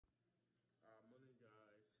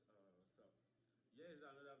Here's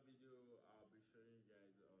another video I'll be showing you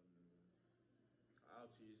guys on how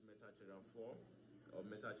to use Metatrader 4 or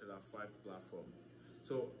Metatrader 5 platform.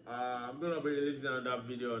 So I'm going to be releasing another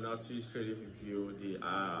video on how to use TradingView, the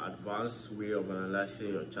advanced way of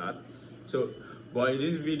analyzing your chart. So, but in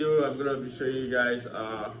this video, I'm going to be showing you guys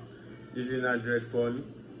using Android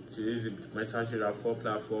phone to use the Metatrader 4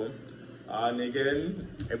 platform. And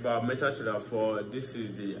again, about Metatrader 4, this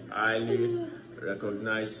is the highly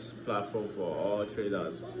recognized platform for all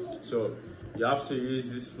traders. So you have to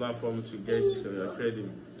use this platform to get your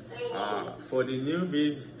trading. For the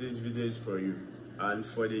newbies, this video is for you. And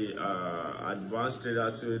for the advanced trader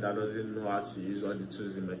too that doesn't know how to use all the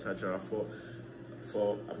tools in Metatrader 4,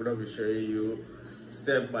 I'm going to be showing you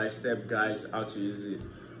step-by-step guides how to use it.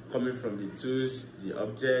 Coming from the tools, the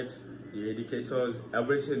object, the indicators,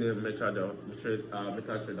 everything in Metatrader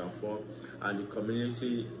 4, and the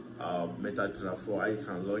community of Metatrader 4, how you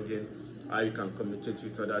can log in, how you can communicate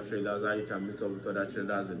with other traders, how you can meet up with other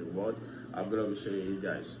traders in the world. I'm going to be showing you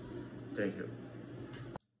guys. Thank you.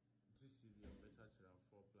 This is your Metatrader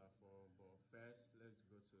 4 platform, but first let's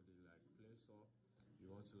go to the Play Store.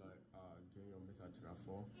 You want to get your Metatrader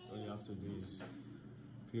 4. All you have to do is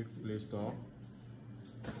click Play Store.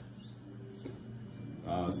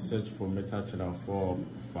 Search for Metatrader 4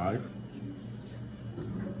 5.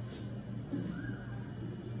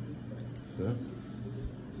 So,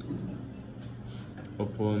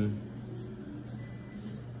 open.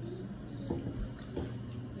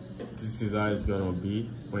 This is how it's gonna be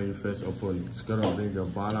when you first open. It's gonna bring your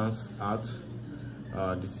balance out.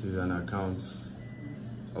 This is an account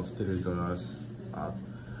of $3 out.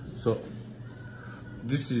 So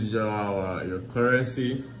this is your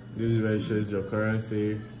currency. This is where it shows your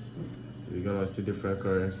currency. You're gonna see different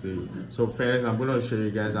currency. So first, I'm gonna show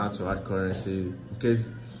you guys how to add currency, because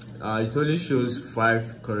it only shows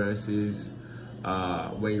 5 currencies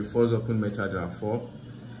when you first open Metatrader 4.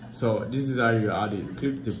 So this is how you add it.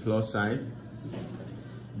 Click the plus sign.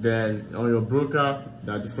 Then on your broker,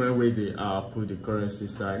 there are different ways they put the currency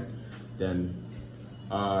sign. Then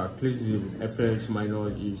click the FX minor.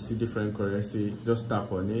 You see different currency. Just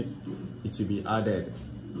tap on it. It will be added.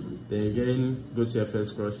 Then again, go to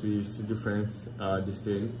FX cross, you see different this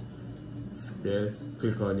thing. Yes,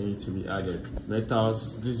 click on it to be added.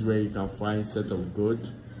 Metals, this is where you can find set of gold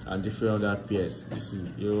and different other pairs. This is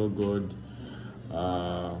euro, gold,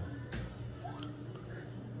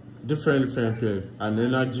 different pairs. And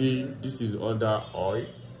energy, this is other oil.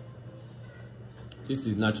 This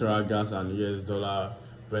is natural gas and US dollar.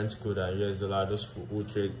 Brent crude and US dollar, those who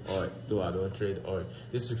trade oil, though I don't trade oil.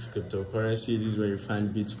 This is cryptocurrency. This is where you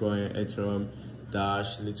find Bitcoin, Ethereum,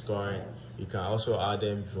 Dash, Litecoin. You can also add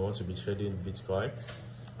them if you want to be trading Bitcoin.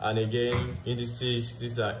 And again, indices,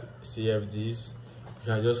 these are CFDs. You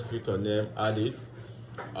can just click on them, add it.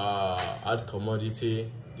 Add commodity.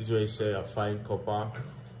 This is where you say I find copper.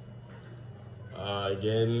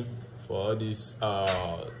 Again, for all these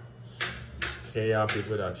Kenya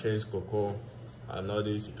people that trade cocoa and all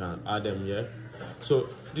this, you can add them here. So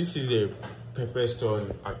this is a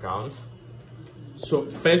Pepperstone account. So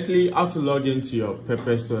firstly, how to log into your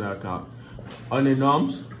Pepperstone account on the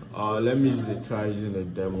norms. Let me try using a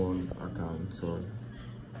demo account. So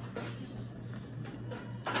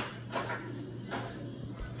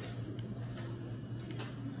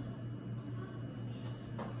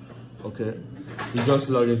okay, you just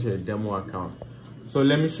log into a demo account. So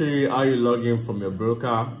let me show you how you log in from your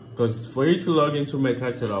broker, because for you to log into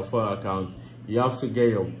Metatrader 4 account, you have to get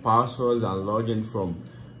your passwords and log in from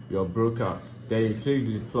your broker. Then you click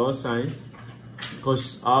the plus sign,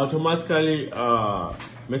 because automatically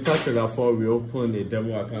Metatrader 4 will open a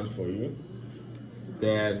demo account for you.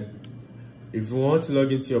 Then if you want to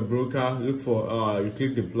log into your broker, look for you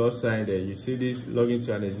click the plus sign, then you see this log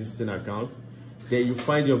into an existing account. Then you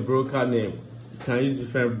find your broker name. You can use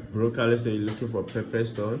different broker. Let's say you're looking for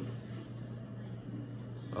Pepperstone.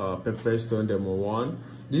 Pepperstone demo 1.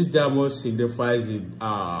 This demo signifies the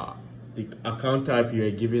account type you are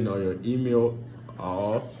given or your email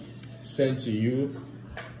or sent to you.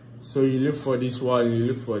 So you look for this one, you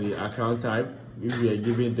look for the account type. If you are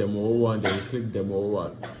given demo 1, then you click demo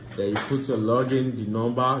 1. Then you put your login, the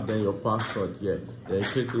number, then your password here. Then you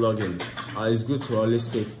click login. It's good to always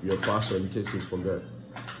save your password in case you forget.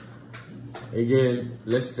 Again,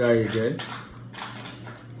 let's try again.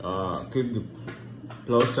 Click the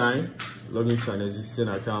plus sign, log into an existing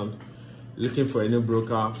account. Looking for any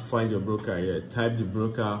broker, find your broker here. Type the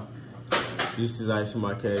broker. This is IC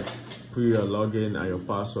Market. Put your login and your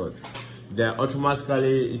password. Then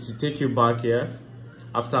automatically it will take you back here.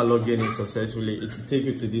 After logging in successfully, it will take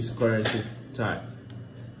you to this currency type.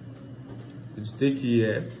 it will take you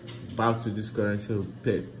here back to this currency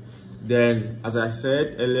pair. Then, as I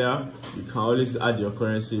said earlier, you can always add your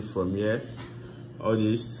currency from here. All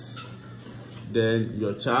this. Then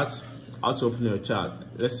your chart. How to open your chart?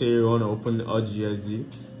 Let's say you want to open USD.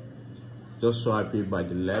 Just swipe it by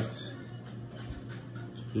the left.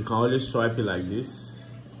 You can always swipe it like this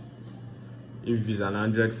if it's an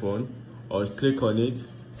Android phone, or click on it,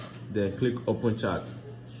 then click open chart.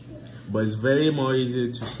 But it's very more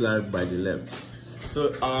easy to swipe by the left. So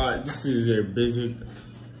this is a basic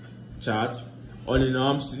chart. On the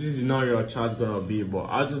norms, this is not your chart gonna be, but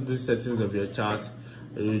out of the settings of your chart,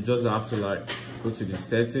 you just have to like go to the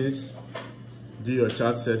settings, do your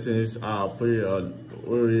chart settings, put your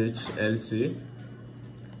OHLC.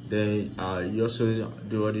 Then you also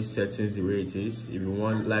do all these settings the way it is. If you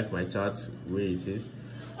want like my chart the way it is,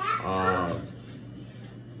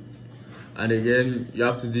 and again you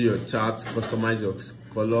have to do your chart, customize your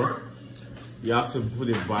color. You have to put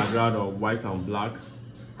a background of white and black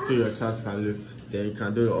so your chart can look. Then you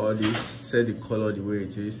can do all this, set the color the way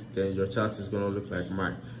it is, then your chart is gonna look like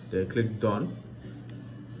mine. Then click done.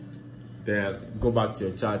 Then go back to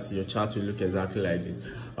your chart will look exactly like this.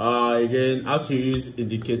 Again, how to use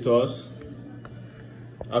indicators,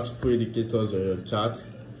 how to put indicators on your chart.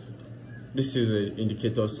 This is an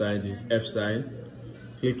indicator sign, this F sign.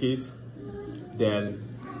 Click it, then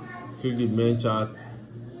click the main chart.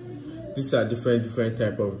 These are different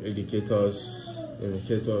type of indicators.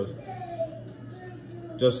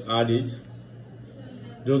 Just add it.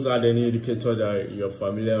 Just add any indicator that you're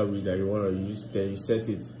familiar with that you want to use, then you set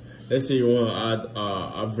it. Let's say you want to add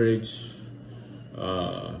average,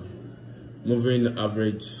 moving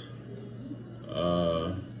average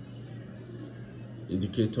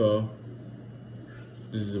indicator.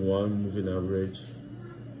 This is the one, moving average.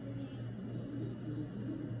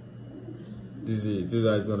 This is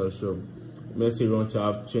how it's gonna show. Let's say you want to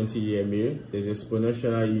have 20 EMA. There's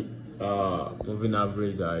exponential moving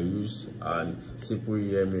average that I use, and simple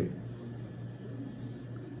EMA,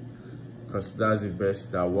 because that's the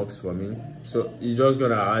best that works for me. So you're just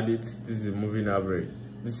gonna add it. This is the moving average.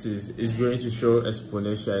 This is going to show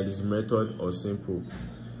exponential in this method or simple.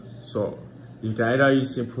 So you can either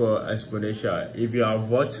use simple or exponential. If you have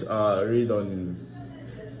watched read on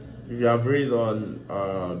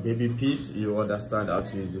Baby Pips, you understand how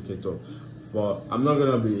to use indicator. But I'm not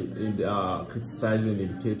gonna be criticizing the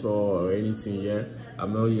indicator or anything here.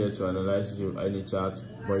 I'm not here to analyze any chart,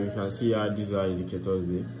 but you can see how these are indicators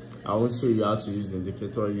there. I won't show you how to use the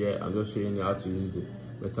indicator here. I'm just showing you how to use the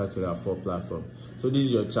Metatrader 4 platform. So this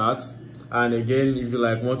is your chart, and again, if you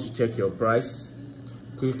like want to check your price,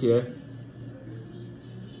 click here.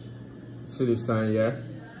 See the sign here.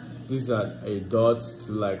 These are a dot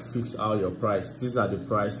to like fix out your price. These are the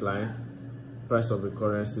price line, price of the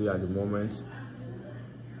currency at the moment.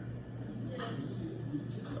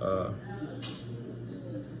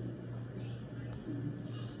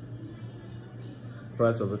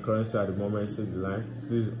 Price of the currency at the moment, see the line.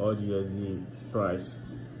 This is all USD price.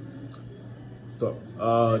 So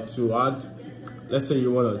to add, let's say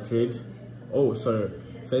you want to trade. Oh, sorry.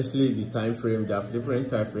 Firstly, the time frame. They have different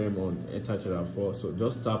time frame on Metatrader 4. So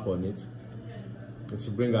just tap on it. And to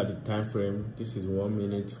bring out the time frame, this is 1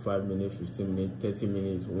 minute, 5 minutes, 15 minutes, 30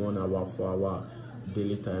 minutes, 1 hour, 4 hour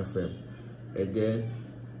daily time frame. Again,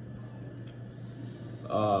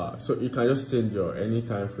 so you can just change your any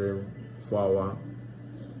time frame, 4 hour.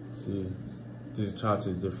 See, this chart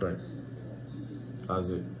is different. That's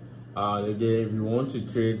it. Again, if you want to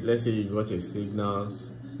trade, let's say you got a signal.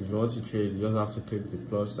 If you want to trade, you just have to click the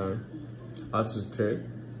plus sign. How to trade?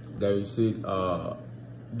 Then you see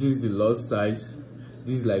this is the lot size.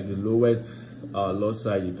 This is like the lowest lot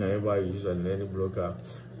size you can ever use on any broker.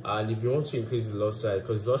 And if you want to increase the lot size,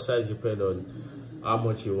 because lot size depends on how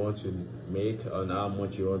much you want to make and how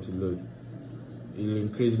much you want to load. It'll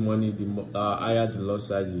increase money. The higher the lot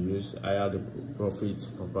size you use, higher the profit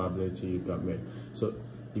probability you can make. So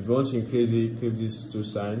if you want to increase it, click this 2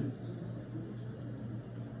 sign.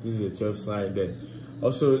 This is a 12 sign. Then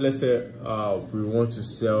also, let's say we want to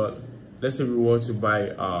sell. Let's say we want to buy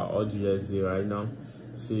all USD right now.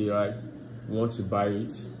 See, right? We want to buy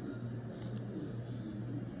it.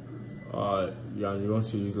 Yeah, you want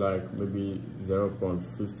to use like maybe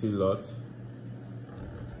 0.50 lot.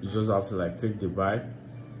 You just have to like click the buy.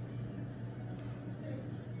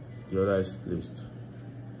 The order is placed.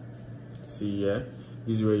 See here,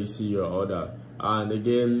 this is where you see your order. And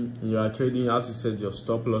again, you are trading, how to set your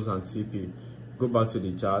stop loss and TP. Go back to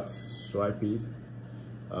the chart, swipe it,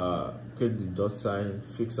 click the dot sign,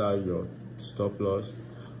 fix out your stop loss.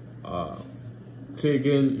 So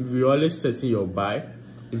again, if you're always setting your buy,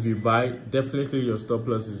 if you buy, definitely your stop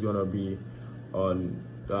loss is gonna be on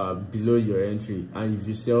below your entry, and if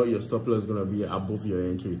you sell, your stop loss is gonna be above your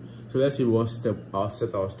entry. So let's say one step, I'll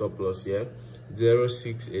set our stop loss here,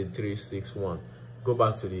 0.68361. Go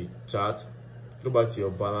back to the chart, go back to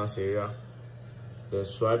your balance area, then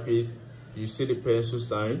swipe it. You see the pencil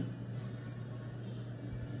sign.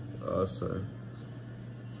 Sorry,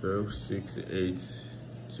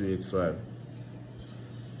 0.68285.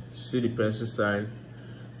 See the pencil sign.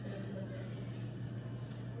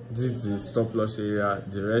 This is the stop loss area.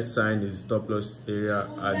 The red sign is the stop loss area,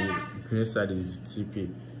 and the green side is the TP.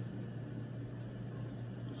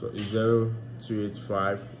 So it's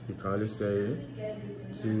 0.285. You can only say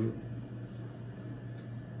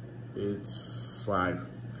 285.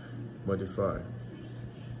 Modify.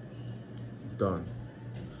 Done.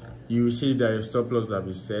 You will see that your stop loss have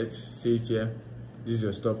been set. See it here. This is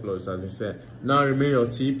your stop loss has been set. Now remain your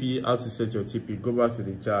TP. How to set your TP? Go back to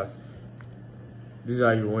the chart. This is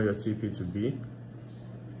how you want your TP to be.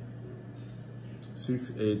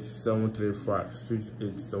 68735.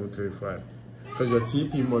 68735. Because your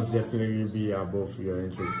TP must definitely be above your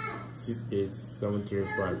entry.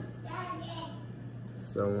 68735.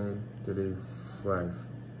 735.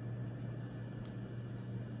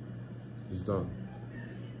 It's done.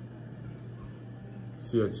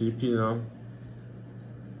 See your TP now.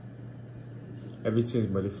 Everything is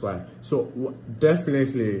modified. So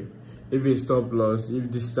definitely, if you stop loss,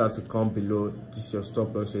 if this starts to come below this your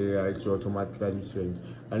stop loss area, it will automatically change.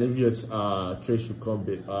 And if your trade should come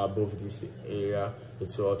above this area,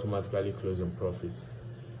 it will automatically close in profit.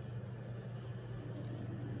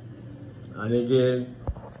 And again,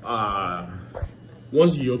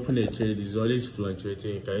 once you open a trade, it's always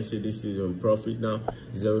fluctuating. Can you see this is on profit now?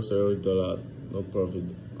 $0, no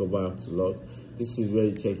profit. Go back to log. This is where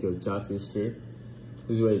you check your chart history.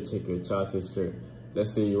 This is where you check your chart history.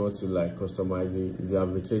 Let's say you want to like customize it. If you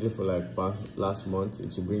have been trading for like last month,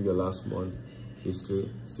 it will bring your last month history.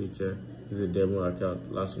 See it here. This is a demo account.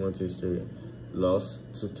 Last month history. Loss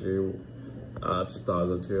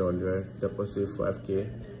 2,300. Deposit 5K.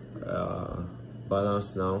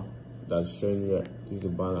 Balance now. That's showing here. This is the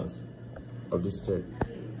balance of this trade.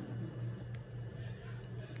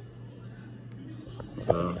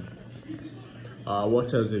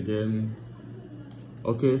 What else again?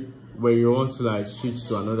 Okay, when you want to like switch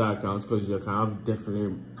to another account, because you can have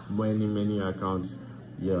definitely many accounts,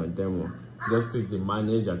 yeah, demo. Just click the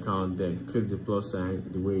manage account, then click the plus sign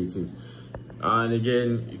the way it is. And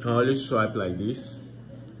again, you can always swipe like this,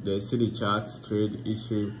 then see the chart, trade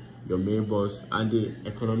history, your main boss, and the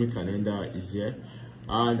economic calendar is here.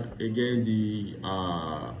 And again the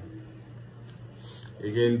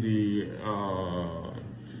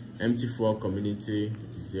MT4 community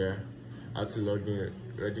is here. How to log in,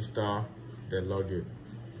 register, then log in.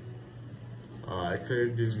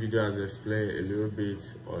 Actually, this video has explained a little bit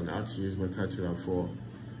on how to use Metatrader 4.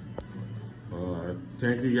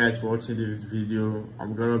 Thank you guys for watching this video.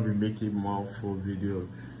 I'm gonna be making more full video,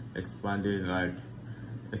 expanding, like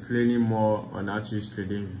explaining more on how to use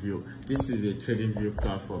TradingView. This is a TradingView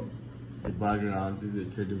platform. The background, this is a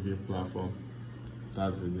TradingView platform.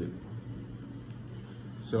 That is it.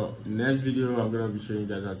 So next video, I'm gonna be showing you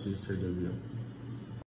guys how to use TradingView.